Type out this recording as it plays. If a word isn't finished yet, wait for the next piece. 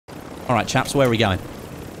All right, chaps, where are we going?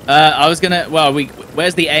 I was gonna. Well,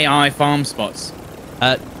 where's the AI farm spots?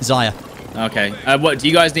 Zaya. Okay. What do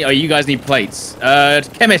you guys need? Oh, you guys need plates.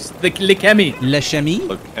 Chemist, the chemi. Le Chemi?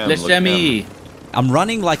 Le chemi. I'm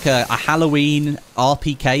running like a Halloween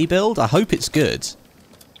RPK build. I hope it's good.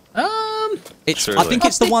 I think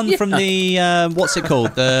it's the one from the what's it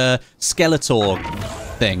called? The Skeletor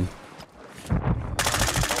thing.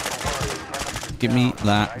 Give me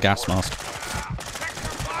that gas mask.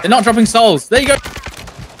 They're not dropping souls. There you go.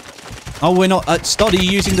 Oh, we're not. Stod, are you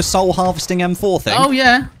using the soul harvesting M4 thing? Oh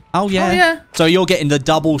yeah. Oh yeah. Oh yeah. So you're getting the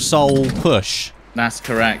double soul push. That's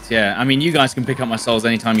correct. Yeah. I mean, you guys can pick up my souls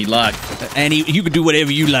anytime you like. You can do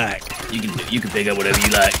whatever you like. You can pick up whatever you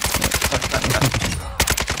like.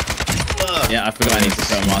 Yeah, I forgot I need to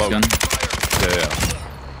put a mask on. Yeah.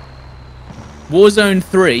 Warzone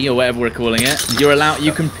 3 or whatever we're calling it.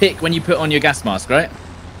 You can pick when you put on your gas mask, right?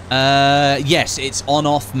 Yes, it's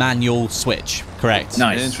on-off manual switch. Correct.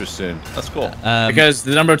 Nice. Interesting. That's cool. Because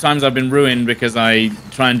the number of times I've been ruined because I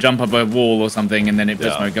try and jump up a wall or something and then it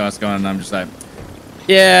puts my gas on and I'm just like,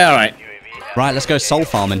 yeah, all right. Right, let's go soul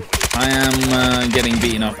farming. I am getting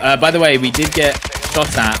beaten off. By the way, we did get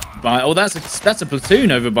shot at by... Oh, that's a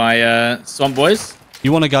platoon over by Swamp Boys.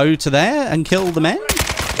 You want to go to there and kill the men?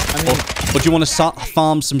 I mean, or do you want to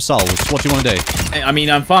farm some souls? What do you want to do? I mean,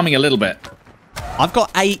 I'm farming a little bit. I've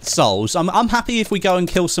got 8 souls. I'm happy if we go and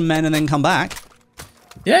kill some men and then come back.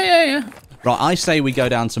 Yeah. Right, I say we go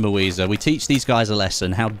down to Moisa. We teach these guys a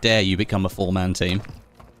lesson. How dare you become a 4-man team?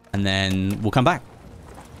 And then we'll come back.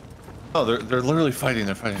 Oh, they're literally fighting.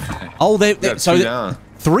 They're fighting. Oh, so 2 down.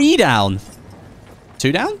 3 down.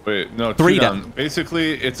 2 down? Wait, no, 3 2 down.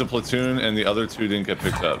 Basically, it's a platoon, and the other 2 didn't get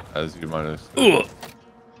picked up, as you might have. Okay.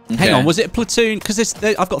 Hang on, was it a platoon? Because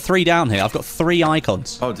I've got 3 down here. I've got 3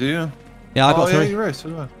 icons. Oh, do you? Yeah, I've got 3. Yeah, you're right. So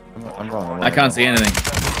do I. I'm wrong. I can't see anything.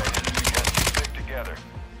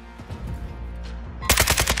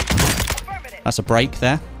 That's a break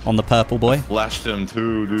there on the purple boy. Flashed him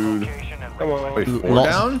too, dude. Come on. Wait, 4 Lots.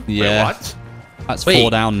 down? Yeah. Wait, what? That's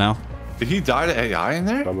 4 down now. Did he die to AI in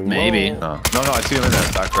there? Maybe. No, I see him in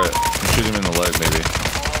there. Back right. I'm shooting him in the leg, maybe.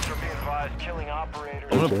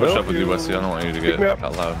 I'm gonna push up with you, Westie. I don't want you to get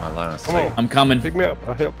out loud in my line of sight. I'm coming. Pick me up.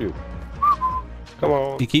 I'll help you. Come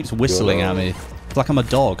on. He keeps whistling at me. It's like I'm a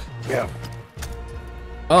dog. Yeah.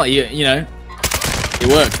 Oh, you know, it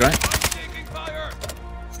works, right?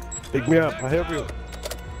 Pick me up. I'll help you.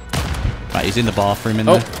 Right, he's in the bathroom in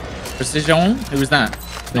there. Precision. Who was that?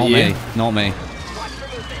 Not me. Not me.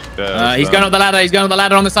 Yeah, he's going up the ladder. He's going up the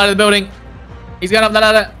ladder on the side of the building. He's going up the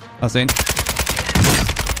ladder. That's in.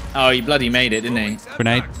 Oh, he bloody made it, didn't he?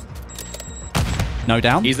 Grenade. No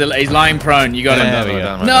down? He's lying prone. You got him. There we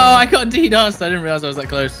go. No, I got DDoSed. I didn't realize I was that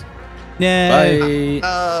close. Yeah.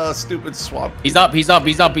 Bye. Stupid swap. He's up. He's up.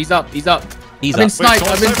 I've been sniped.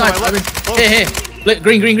 Here.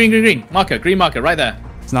 Green. Marker. Green marker right there.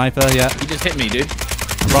 Sniper, yeah. He just hit me, dude.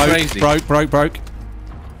 Broke.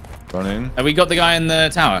 Running. Have we got the guy in the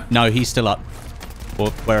tower? No, he's still up.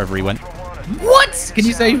 Or wherever he went. What? Can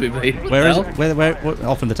you save me, please? Where is it? Where?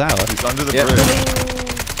 Off in the tower. He's under the bridge.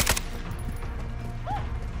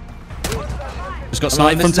 Just got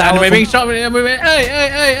sniped from tower. We're being shot. Hey.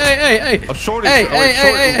 I'm shorting.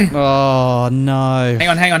 Hey. Oh, no.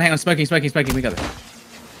 Hang on. Smoking. We got it.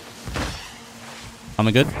 I'm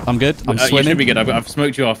good. I'm swimming. You should be good. I've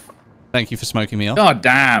smoked you off. Thank you for smoking me off. God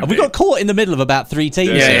damn. We got caught in the middle of about 3 teams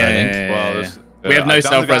here, I think. Well, we have no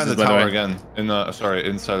self-reses, by the way. Again.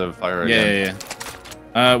 Inside of fire again.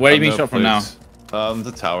 Yeah. Where are you being shot from now?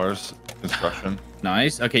 The towers. Construction.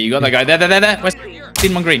 Nice. Okay, you got that guy. There. West.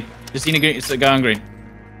 Seen him on green. Just seen a guy on green.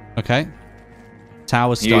 Okay.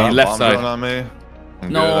 Tower's still You up. left side. On me.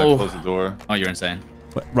 No. Close the door. Oh, you're insane.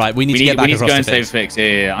 Right, we need to get back across go and save fix.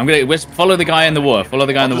 Yeah. I'm gonna follow the guy in the water.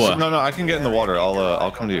 No, I can get in the water.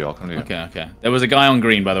 I'll come to you. Okay. There was a guy on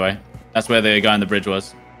green, by the way. That's where the guy on the bridge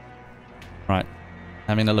was. Right.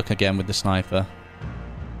 Having a look again with the sniper.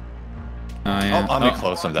 Oh, yeah. I'll be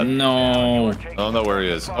close. I'm dead. No. I don't know where he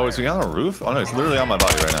is. Oh, is he on a roof? Oh no, he's literally on my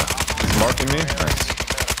body right now. He's marking me. Nice.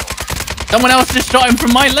 Someone else just shot him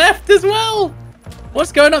from my left as well.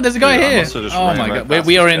 What's going on? There's a guy here. Oh my god.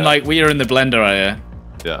 We are in the blender area.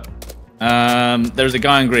 Yeah. There's a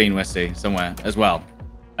guy on green, Westie, somewhere as well.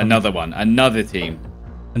 Another one. Another team.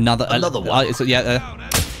 Another one.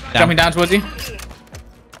 Jumping down towards you.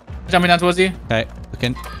 Okay,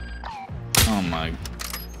 looking. Oh my.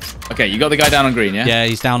 Okay, you got the guy down on green, yeah? Yeah,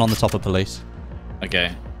 he's down on the top of police. Okay.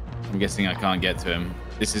 I'm guessing I can't get to him.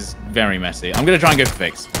 This is very messy. I'm gonna try and go for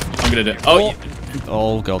fix. I'm gonna do. Oh.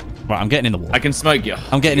 Oh god. Right, I'm getting in the water. I can smoke you.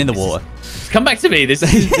 I'm getting in the water. Come back to me. This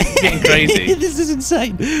is getting crazy. This is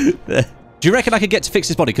insane. Do you reckon I could get to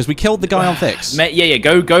Fix's body? Because we killed the guy on Fix. Yeah.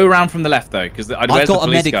 Go around from the left though, because I've got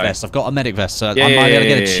a medic vest. I've got a medic vest, so I might be able to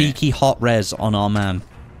get a cheeky hot res on our man.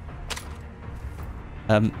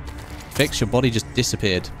 Fix, your body just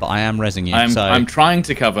disappeared, but I am resing you. I'm trying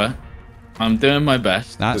to cover. I'm doing my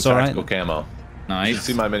best. That's all right. Camo. Nice. You should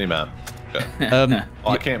see my mini map. Okay.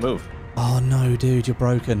 I can't move. Oh no, dude, you're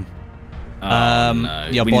broken. No.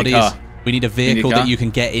 Your body is. We need a vehicle that you can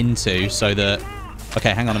get into, so that.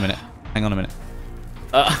 Okay, hang on a minute.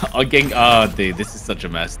 Dude, this is such a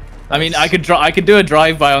mess. I mean, I could do a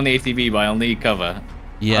drive-by on the ATV, but I'll need cover.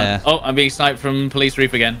 Yeah. I'm being sniped from police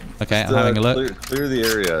roof again. Okay, I'm having a look. Clear the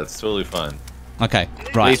area. It's totally fine. Okay,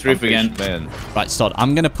 right. Police roof again. Man. Right, Stod.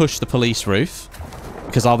 I'm going to push the police roof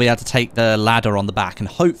because I'll be able to take the ladder on the back and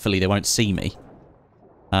hopefully they won't see me.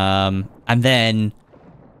 And then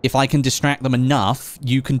if I can distract them enough,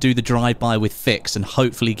 you can do the drive-by with Fix and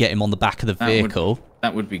hopefully get him on the back of the vehicle.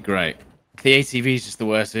 That would be great. The ATV is just the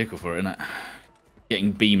worst vehicle for it, isn't it?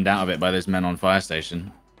 Getting beamed out of it by those men on fire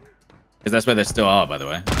station. Because that's where they still are, by the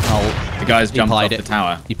way. Oh, the guys jumped off the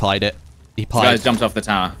tower. He pied it. The guys jumped off the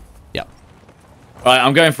tower. Yep. Right,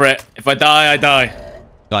 I'm going for it. If I die, I die.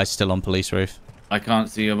 Guy's still on police roof. I can't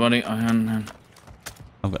see your body. I've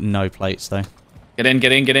got no plates, though. Get in.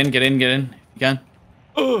 You can.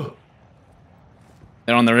 Oh.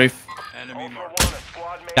 They're on the roof.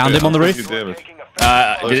 Downed him on the roof. Did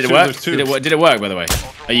it work? Did it work, by the way?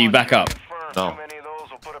 Are you back up? No.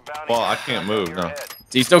 Well, I can't move, no.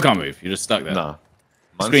 So you still can't move? You're just stuck there? No.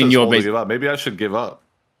 Screen your base. Give up. Maybe I should give up.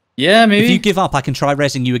 Yeah, maybe. If you give up, I can try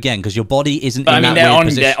resing you again, because your body isn't but in that weird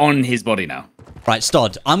position. They're on his body now. Right,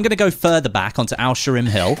 Stod, I'm going to go further back onto Al Sharim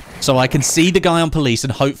Hill, so I can see the guy on police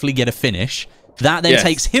and hopefully get a finish. That then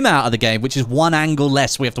takes him out of the game, which is one angle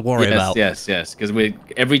less we have to worry about. Yes. Because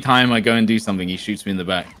every time I go and do something, he shoots me in the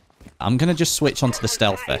back. I'm going to just switch onto the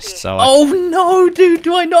stealth vest. So oh, no, dude.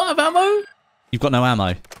 Do I not have ammo? You've got no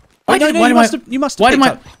ammo. Why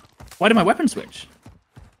Why did my weapon switch?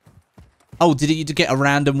 Oh, did you get a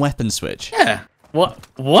random weapon switch? Yeah.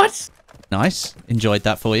 What? Nice. Enjoyed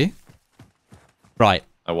that for you. Right.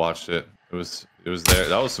 I watched it. It was there.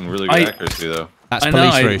 That was some really good accuracy, though. That's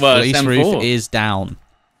police roof. Police roof is down.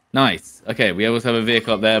 Nice. Okay, we always have a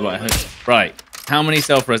vehicle up there, but right. How many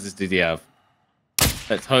self-reses did he have?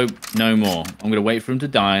 Let's hope no more. I'm going to wait for him to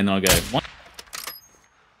die, and then I'll go, what?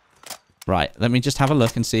 Right, let me just have a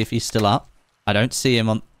look and see if he's still up. I don't see him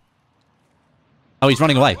on... Oh, he's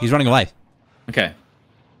running away. He's running away. Okay.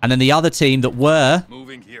 And then the other team that were...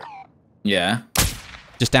 Moving here. Yeah.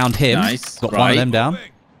 Just downed him. Nice. Got one of them down.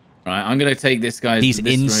 Right, I'm going to take this guy's... He's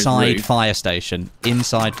inside fire station.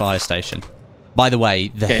 Inside fire station. By the way,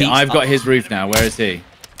 the heat... I've got his roof now. Where is he?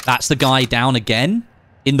 That's the guy down again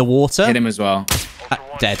in the water. Hit him as well.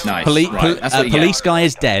 Dead. Nice. Police guy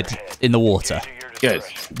is dead in the water. Good.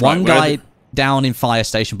 One guy down in fire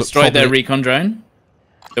station, but destroyed their recon drone.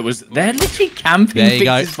 They're literally camping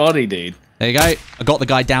Fix's body, dude. There you go. I got the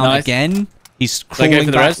guy down again. He's crawling go for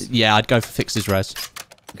the back. res? Yeah, I'd go for Fix's res.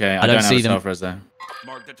 Okay, I don't see them. Res there.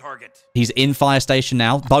 Mark the target. He's in fire station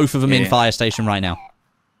now. Both of them in fire station right now.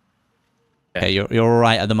 Okay, you're all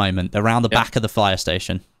right at the moment. They're around the back of the fire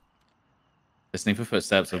station. Listening for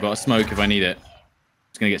footsteps. I've got a smoke if I need it.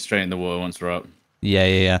 Just gonna get straight in the wall once we're up.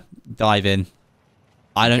 Yeah. Dive in.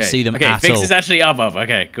 I don't see them at all. Fix is actually up.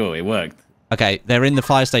 Okay, cool. It worked. Okay, they're in the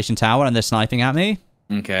fire station tower and they're sniping at me.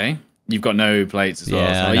 Okay. You've got no plates as well.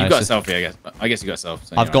 Yeah, so you've got a selfie, I guess. I guess you got a self.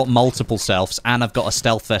 So I've got multiple selves and I've got a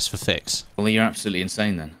stealth vest for Fix. Well, you're absolutely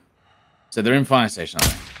insane then. So they're in fire station,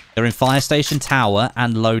 aren't they? They're in fire station tower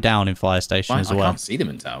and low down in fire station as well. I can't see them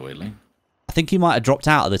in tower, weirdly. I think he might have dropped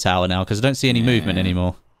out of the tower now because I don't see any movement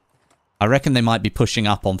anymore. I reckon they might be pushing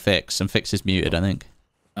up on Fix and Fix is muted, I think.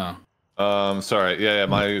 Oh. Sorry. Yeah.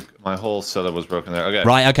 My whole setup was broken there. Okay.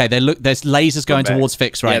 Right. Okay. There's lasers going towards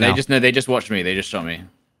Fix right now. They just watched me. They just shot me.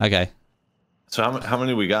 Okay. So how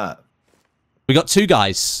many we got? We got two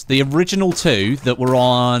guys. The original two that were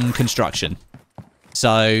on construction.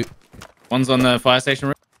 So. One's on the fire station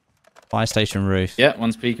roof. Fire station roof. Yeah.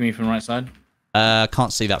 One's peeking me from the right side.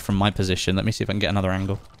 Can't see that from my position. Let me see if I can get another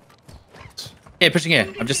angle. Yeah, pushing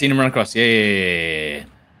here. I've just seen him run across. Yeah.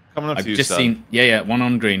 Coming up to you, I've just seen... Yeah. One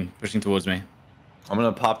on green, pushing towards me. I'm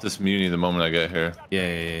going to pop this muni the moment I get here.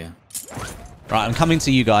 Yeah. Right, I'm coming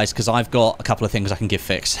to you guys because I've got a couple of things I can give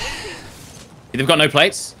Fix. They've got no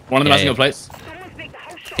plates? One of them hasn't got plates?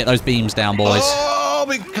 Get those beams down, boys. Oh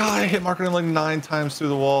my god, I hit marking like 9 times through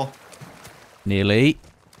the wall. Nearly.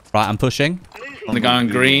 Right, I'm pushing. The guy on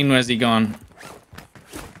green, where's he gone?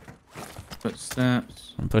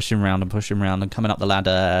 Footsteps. I'm pushing around. I'm coming up the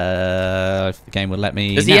ladder. If the game will let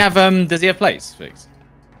me. Does he have plates fixed?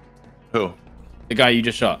 Who? The guy you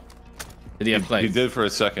just shot. Did he have plates? He did for a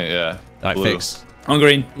second, yeah. Right, Blue. fix. On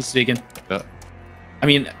green. He's speaking. Yeah. I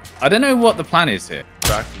mean, I don't know what the plan is here.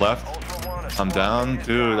 Back left. I'm down,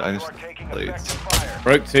 dude. I just plates.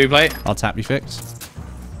 Broke 2 plate. I'll tap you, fix.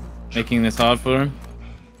 Making this hard for him.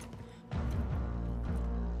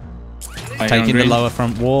 Taking the lower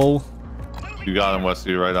front wall. You got him,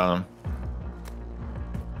 Westie, right on him.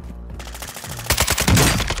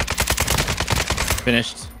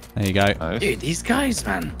 Finished. There you go. Nice. Dude, these guys,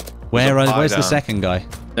 man. Where's the down. second guy?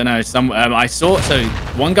 Don't know. I saw. So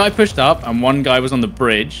one guy pushed up and one guy was on the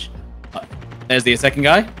bridge. There's the second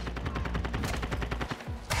guy.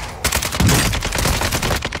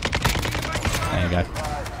 There you go.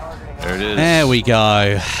 There it is. There we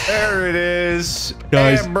go. There it is.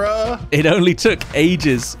 Guys. Damn, bruh. It only took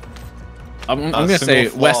ages. I'm gonna say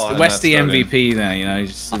Westie MVP there. You know,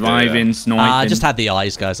 just surviving, sniping. I just had the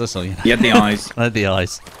eyes, guys. That's all. You know. You had the eyes. I had the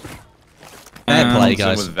eyes. Fair play, Some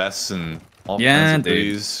guys. with vests and all Yeah, kinds of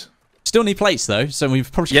dude. these. Still need plates though, so we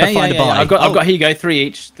probably should Yeah. find a buy. I've got. Here you go. 3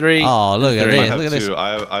 each. 3. Oh, look at Three. this. I have Look at this. two.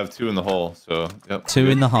 I have 2 in the hole, so yep. 2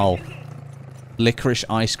 in the hole. Licorice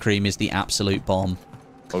ice cream is the absolute bomb.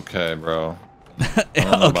 Okay, bro. I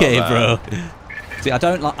don't know Okay, about bro. See, I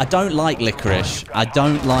don't like licorice. I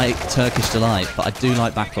don't like Turkish delight, but I do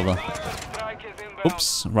like baklava.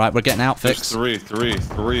 Oops. Right, we're getting out There's fixed. three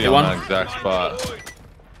Hit on one. that exact spot.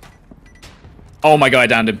 Oh my god, I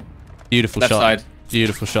downed him. Beautiful Left shot. side.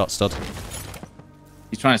 Beautiful shot, stud.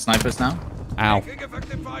 He's trying to snipe us now. Ow.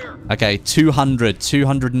 Okay, 200,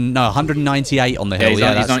 200, no, 198 on the hill.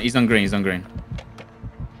 Yeah, He's on green. He's on green.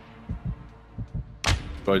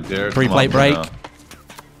 Do I dare Free come plate up break. now?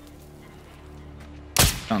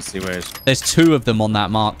 Can't see where it's. There's 2 of them on that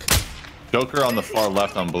mark. Joker on the far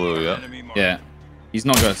left on blue, yeah. Yeah. He's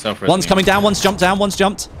not got self-res. One's coming down, one's jumped down, one's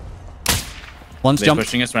jumped. One's They're jumped.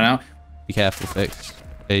 pushing us right now. Be careful, fix.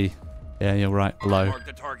 B. Yeah, you're right, below.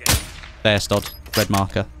 There, Stod. Red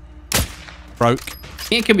marker. Broke. I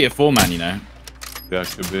think it could be a 4-man, you know. Yeah,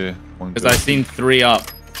 could be. One Because good. I've seen 3 up.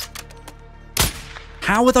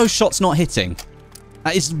 How are those shots not hitting?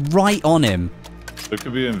 That is right on him. There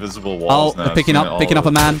could be invisible Oh, walls now. they're I've picking seen it up all a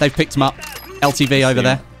over. man. They've picked him up. LTV over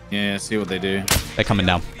there. Yeah, see what they do. They're coming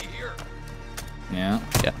down. Yeah.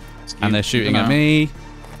 Yeah. Just And they're keep shooting them at out. me.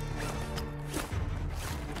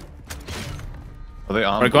 Are they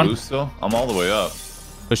on Break blue one. still? I'm all the way up.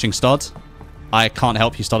 Pushing Stod. I can't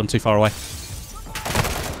help you, Stod. I'm too far away.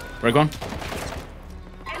 Rogue one.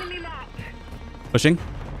 Pushing.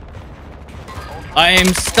 I am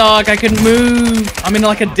stuck. I couldn't move. I'm in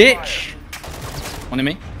like a ditch. One in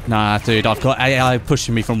me. Nah, dude. I've got AI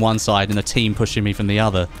pushing me from one side and a team pushing me from the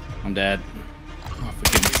other. I'm dead. Oh,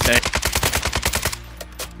 for goodness sake.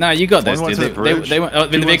 No, you got this, One went dude. to the bridge. They went in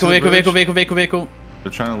the Two went to vehicle.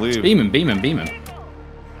 They're trying to leave. Beam him.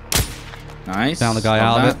 Nice. Down the guy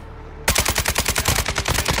Love out of that.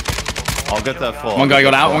 it. I'll get that full. One guy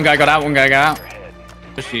got out. One guy got out.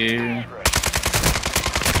 Push you.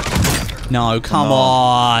 No, come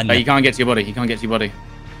on. Oh, he can't get to your body.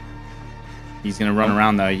 He's gonna run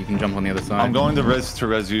around though. You can jump on the other side. I'm going to res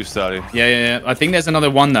you, Stoddy. Yeah. I think there's another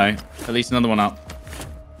one though. At least another one up.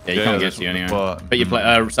 Yeah, he Yeah, can't get there's to you anyway. but- But you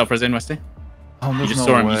play self-res in, Westie? Oh, You just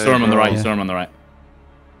saw him. You saw him on the right. You saw him on the right.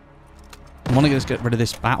 I want to just get rid of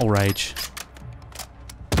this battle rage.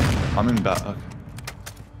 I'm in back.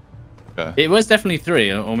 Okay. It was definitely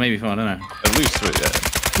 3 or maybe 4. I don't know. At least 3,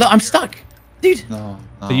 yeah. Look, I'm stuck, dude. No.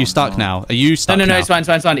 Are you stuck now? Are you stuck No. now? It's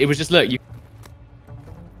fine. It was just look.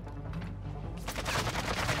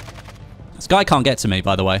 This guy can't get to me,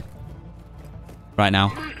 by the way. Right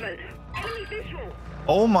now.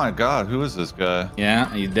 Oh my god, who is this guy?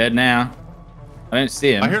 Yeah, he's dead now. I don't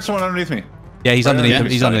see him. I hear someone underneath me. Yeah, he's Right underneath.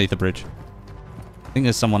 underneath He's me, underneath the bridge. I think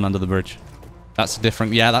there's someone under the bridge. That's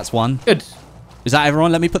different. Yeah, that's one. Good. Is that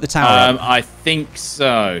everyone? Let me put the tower up. I think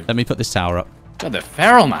so. Let me put this tower up. God, they're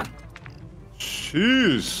feral, man.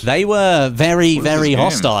 Jeez. They were very, What is very this game?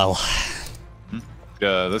 hostile.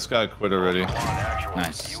 Yeah, this guy quit already.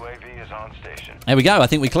 Nice. There we go. I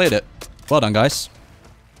think we cleared it. Well done, guys.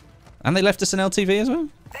 And they left us an LTV as well?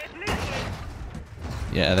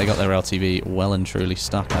 Yeah, they got their LTV well and truly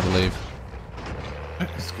stuck, I believe. What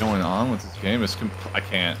is going on with this game? I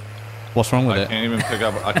can't. What's wrong with I it? can't even pick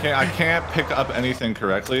up. I can't pick up anything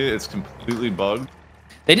correctly. It's completely bugged.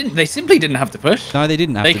 They simply didn't have to push. No, they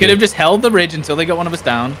didn't have They to could do have it. just held the ridge until they got one of us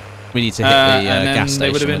down. We need to hit the And then gas station.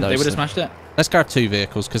 they would have with those, so- smashed it. Let's grab 2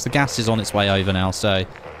 vehicles because the gas is on its way over now, so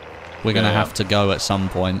we're going to Yeah. have to go at some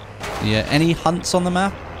point. Yeah, any hunts on the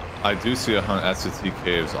map? I do see a hunt at the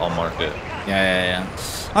caves. I'll mark it. Yeah.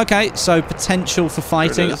 Okay, so potential for There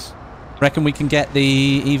fighting. it is. Reckon we can get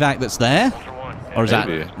the evac that's there? Or is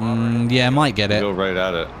Maybe. that... yeah, might get it. Go right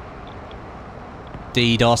at it.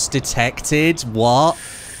 DDoS detected. What?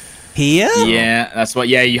 Here? Yeah, that's what.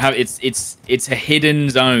 Yeah, you have. It's a hidden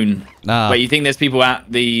zone. Ah. Wait, you think there's people at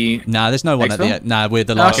the? No, there's no one at the... Exfil? No, we're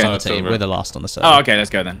the last Okay. on the It's team. over. We're the last on the server. Oh, okay. Let's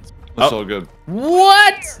go then. That's Oh. all good.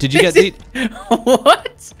 What? Did you get the...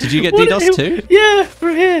 What? Did you get What DDoS too? Yeah,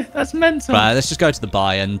 we're here. That's mental. Right, let's just go to the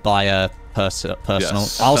buy and buy a personal.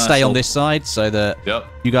 Yes. I'll stay on Personal. this side so that Yep.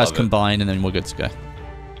 you guys Love it. combine and then we're good to go.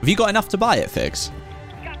 Have you got enough to buy it, Figs?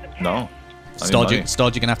 No. Stodge, you're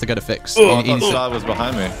going to have to go to Fix. Oh, I You- thought Sod was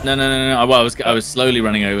behind me. No. Well, I was slowly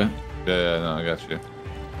running over. Yeah, no, I got you.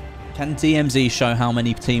 Can DMZ show how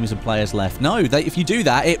many teams and players left? No, if you do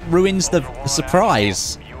that, it ruins the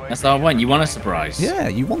surprise. That's what I want. You want a surprise. Yeah,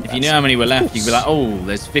 you want If that. you knew how many were left, you'd be like, oh,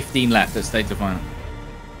 there's 15 left. Let's stay to final.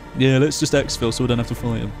 Yeah, let's just exfil so we don't have to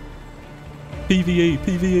fight them.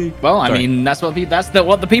 PvE. Well, I Sorry. mean, that's what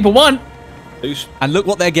what the people want. And look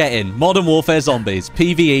what they're getting. Modern Warfare Zombies.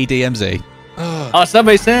 PvE DMZ. Oh,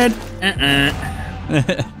 somebody said. I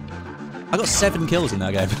got 7 kills in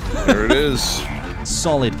that game. There it is.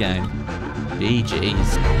 Solid game.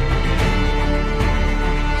 GG's.